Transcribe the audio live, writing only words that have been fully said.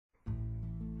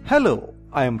Hello,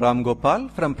 I am Ram Gopal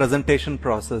from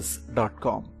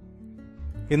presentationprocess.com.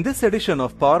 In this edition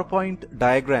of PowerPoint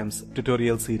Diagrams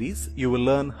tutorial series, you will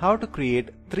learn how to create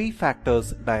 3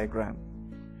 factors diagram.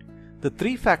 The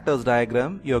 3 factors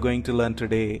diagram you are going to learn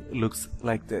today looks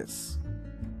like this.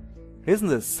 Isn't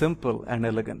this simple and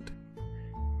elegant?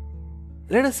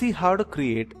 Let us see how to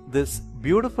create this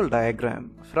beautiful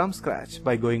diagram from scratch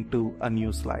by going to a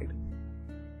new slide.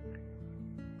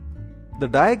 The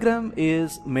diagram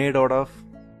is made out of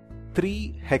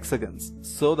 3 hexagons.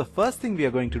 So the first thing we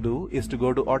are going to do is to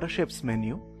go to Auto Shapes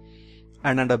menu,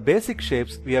 and under Basic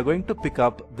Shapes we are going to pick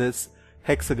up this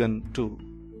hexagon tool.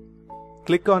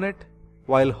 Click on it.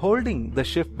 While holding the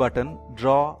Shift button,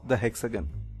 draw the hexagon.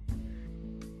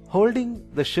 Holding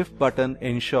the Shift button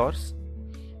ensures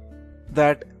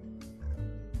that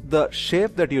the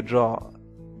shape that you draw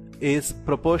is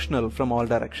proportional from all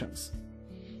directions.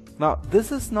 Now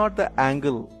this is not the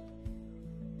angle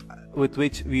with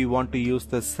which we want to use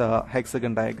this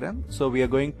hexagon diagram, so we are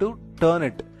going to turn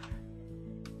it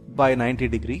by 90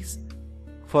 degrees.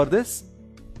 For this,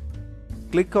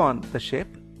 click on the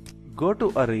shape, go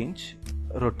to Arrange,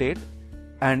 Rotate,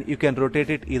 and you can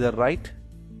rotate it either right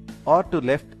or to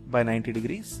left by 90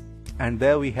 degrees, and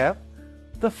there we have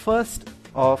the first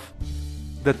of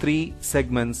the 3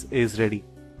 segments is ready.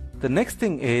 The next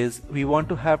thing is we want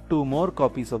to have 2 more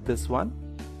copies of this one.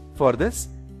 For this,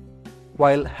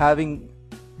 while having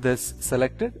this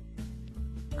selected,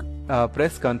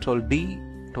 press Ctrl D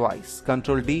twice.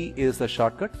 Ctrl D is the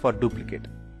shortcut for duplicate.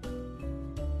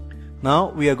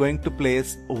 Now we are going to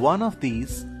place one of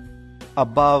these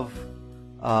above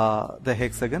the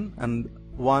hexagon and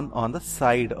one on the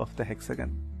side of the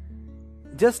hexagon.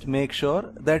 Just make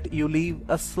sure that you leave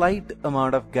a slight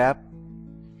amount of gap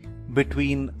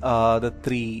between the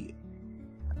 3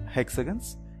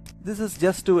 hexagons. This is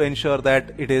just to ensure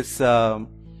that it is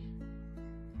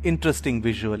interesting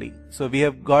visually. So we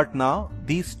have got now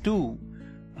these 2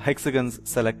 hexagons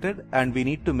selected, and we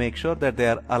need to make sure that they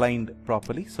are aligned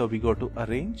properly. So we go to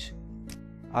Arrange,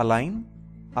 Align,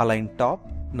 Align Top.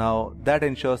 Now that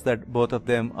ensures that both of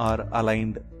them are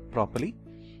aligned properly.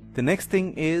 The next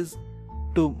thing is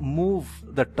to move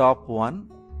the top one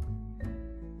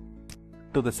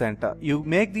to the center. You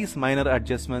make these minor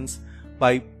adjustments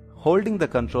by holding the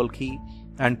Control key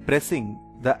and pressing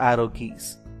the arrow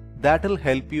keys. That will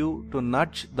help you to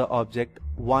nudge the object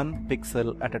 1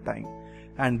 pixel at a time,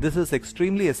 and this is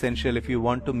extremely essential if you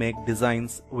want to make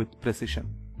designs with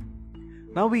precision.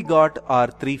 Now we got our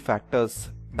 3 factors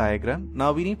diagram.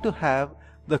 Now we need to have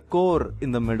the core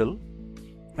in the middle,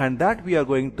 and that we are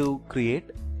going to create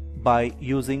by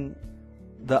using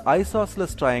the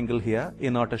isosceles triangle here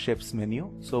in Auto Shapes menu.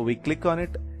 So we click on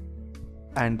it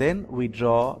and then we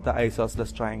draw the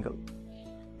isosceles triangle.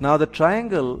 Now the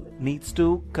triangle needs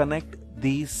to connect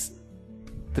these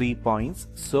 3 points,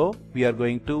 so we are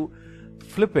going to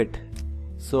flip it.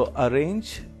 So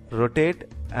arrange, rotate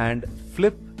and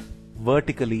flip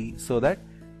vertically so that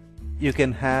you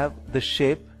can have the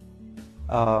shape,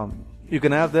 you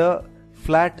can have the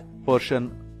flat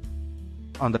portion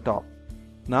on the top.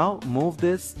 Now move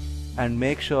this and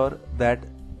make sure that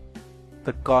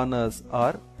the corners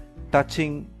are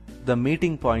touching the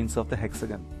meeting points of the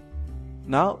hexagon.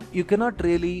 Now you cannot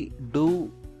really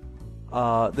do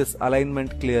this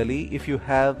alignment clearly if you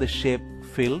have the shape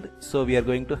filled, so we are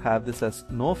going to have this as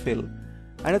no fill,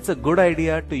 and it's a good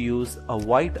idea to use a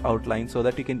white outline so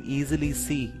that you can easily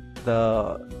see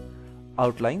the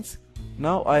outlines.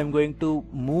 Now I am going to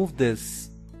move this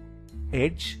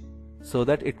edge so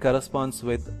that it corresponds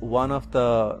with one of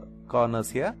the corners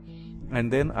here,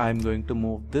 and then I'm going to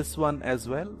move this one as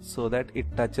well so that it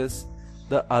touches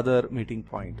the other meeting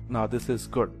point. Now this is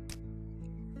good.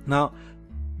 Now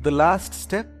the last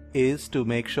step is to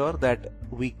make sure that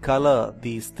we color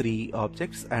these 3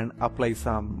 objects and apply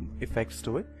some effects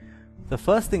to it. The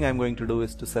first thing I'm going to do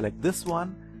is to select this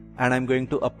one, and I'm going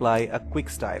to apply a quick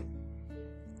style.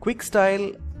 Quick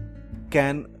style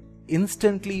can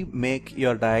instantly make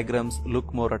your diagrams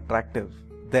look more attractive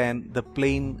than the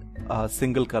plain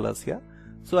single colors here.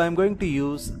 So I'm going to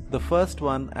use the first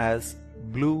one as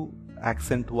blue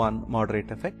accent 1 moderate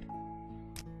effect.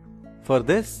 For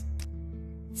this,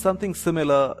 something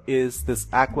similar is this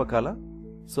aqua color,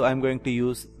 so I'm going to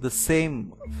use the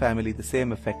same family, the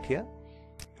same effect here.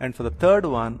 And for the third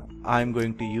one, I'm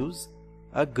going to use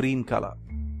a green color.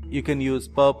 You can use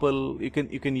purple, you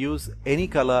can use any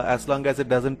color as long as it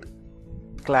doesn't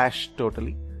clash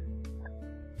totally.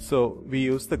 So we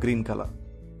use the green color.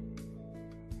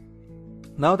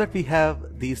 Now that we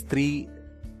have these 3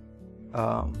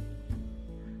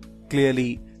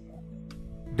 clearly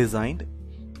designed,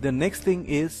 The next thing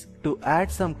is to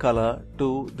add some color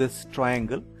to this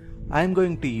triangle. I'm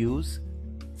going to use,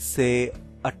 say,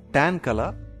 a tan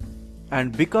color,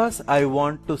 and because I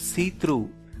want to see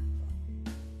through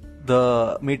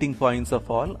the meeting points of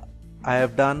all, I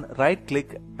have done right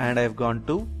click and I have gone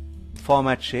to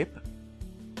format shape,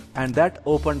 and that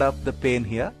opened up the pane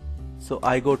here. So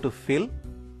I go to fill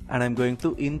and I'm going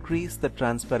to increase the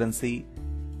transparency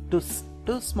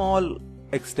to small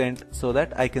extent so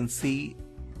that I can see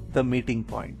the meeting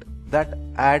point. That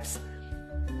adds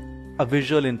a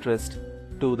visual interest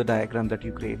to the diagram that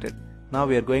you created. Now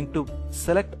we are going to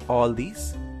select all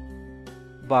these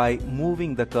by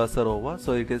moving the cursor over.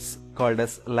 So it is called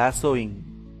as lassoing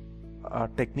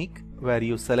technique, where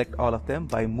you select all of them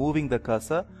by moving the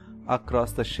cursor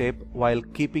across the shape while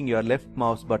keeping your left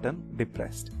mouse button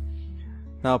depressed.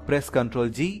 Now press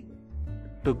Ctrl G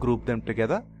to group them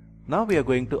together. Now we are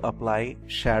going to apply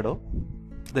shadow.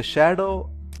 The shadow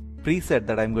preset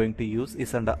that I'm going to use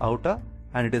is under outer,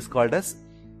 and it is called as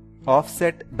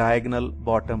offset diagonal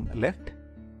bottom left.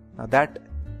 Now that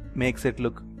makes it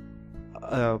look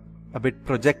a bit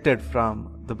projected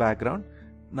from the background.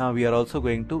 Now we are also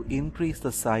going to increase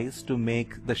the size to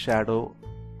make the shadow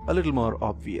a little more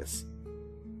obvious.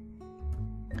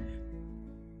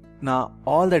 Now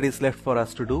all that is left for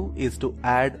us to do is to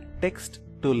add text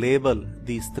to label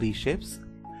these three shapes.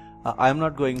 I'm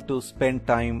not going to spend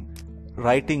time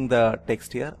writing the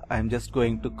text here. I'm just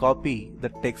going to copy the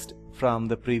text from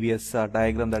the previous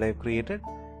diagram that I've created,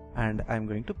 and I'm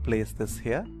going to place this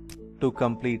here to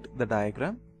complete the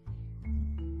diagram.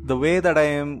 The way that I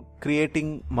am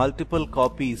creating multiple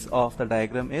copies of the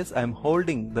diagram is I'm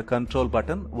holding the control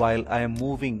button while I am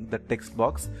moving the text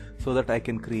box so that I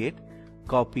can create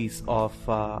copies of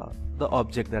the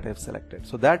object that I've selected.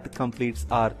 So that completes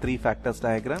our three factors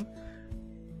diagram.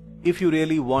 If you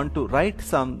really want to write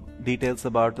some details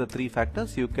about the three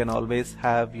factors, you can always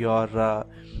have your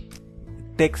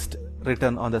text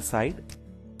written on the side,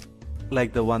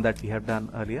 like the one that we have done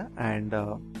earlier, and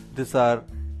these are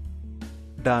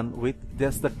done with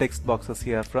just the text boxes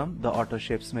here from the auto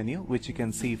shapes menu, which you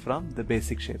can see from the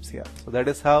basic shapes here. So that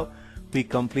is how we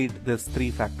complete this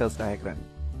three factors diagram.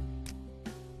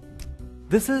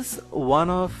 This is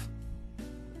one of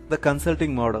the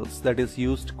consulting models that is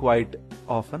used quite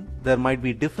often. There might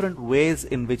be different ways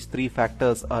in which three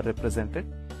factors are represented.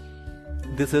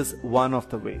 This is one of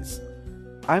the ways.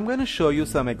 I'm going to show you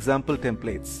some example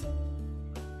templates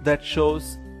that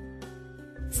shows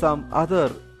some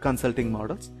other consulting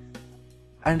models,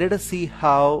 and let us see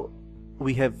how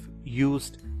we have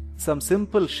used some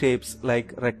simple shapes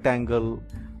like rectangle,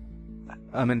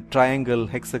 triangle,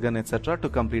 hexagon, etc. to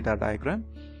complete our diagram.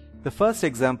 The first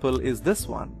example is this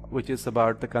one, which is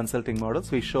about the consulting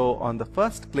models. We show on the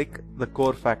first click the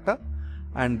core factor,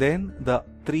 and then the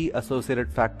three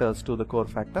associated factors to the core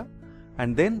factor,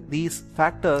 and then these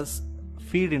factors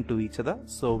feed into each other.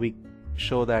 So we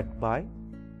show that by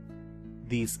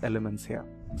these elements here.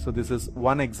 So this is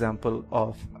one example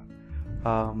of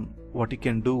what you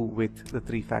can do with the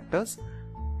three factors,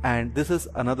 and this is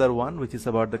another one which is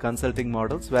about the consulting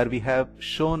models, where we have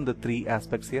shown the three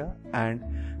aspects here, and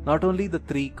not only the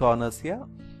three corners here,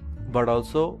 but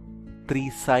also three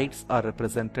sides are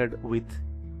represented with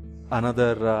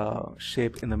another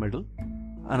shape in the middle.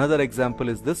 Another example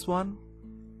is this one,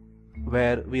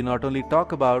 where we not only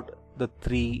talk about the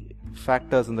three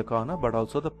factors in the corner, but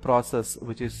also the process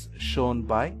which is shown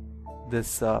by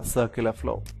this circular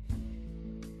flow.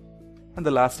 And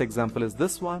the last example is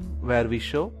this one, where we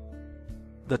show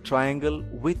the triangle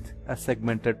with a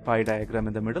segmented pie diagram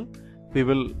in the middle. We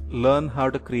will learn how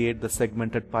to create the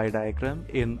segmented pie diagram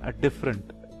in a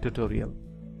different tutorial.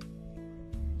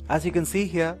 As you can see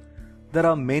here, there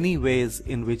are many ways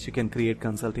in which you can create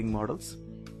consulting models,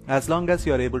 as long as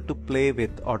you are able to play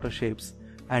with auto shapes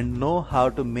and know how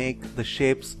to make the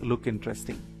shapes look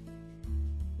interesting.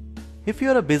 If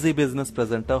you are a busy business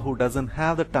presenter who doesn't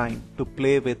have the time to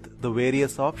play with the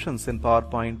various options in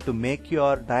PowerPoint to make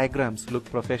your diagrams look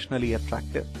professionally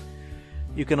attractive,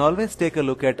 you can always take a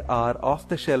look at our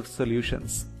off-the-shelf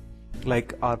solutions,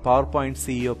 like our PowerPoint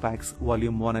CEO Packs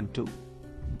Volume 1 and 2.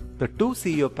 The two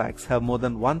CEO Packs have more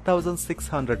than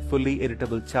 1,600 fully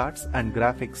editable charts and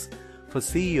graphics for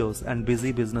CEOs and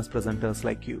busy business presenters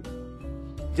like you.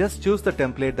 Just choose the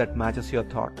template that matches your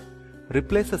thought.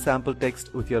 Replace the sample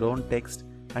text with your own text,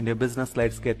 and your business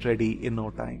slides get ready in no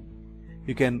time.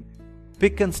 You can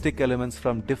pick and stick elements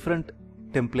from different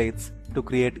templates to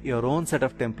create your own set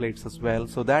of templates as well,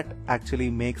 so that actually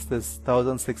makes this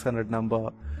 1600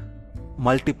 number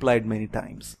multiplied many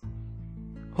times.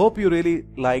 Hope you really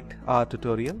liked our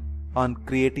tutorial. on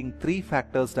creating 3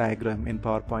 factors diagram in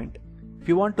PowerPoint. If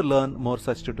you want to learn more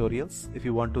such tutorials, if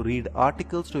you want to read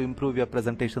articles to improve your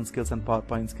presentation skills and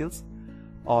PowerPoint skills,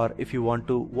 or if you want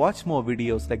to watch more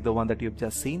videos like the one that you've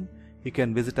just seen, you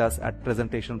can visit us at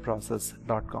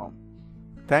presentationprocess.com.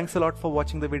 Thanks a lot for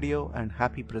watching the video and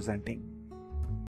happy presenting.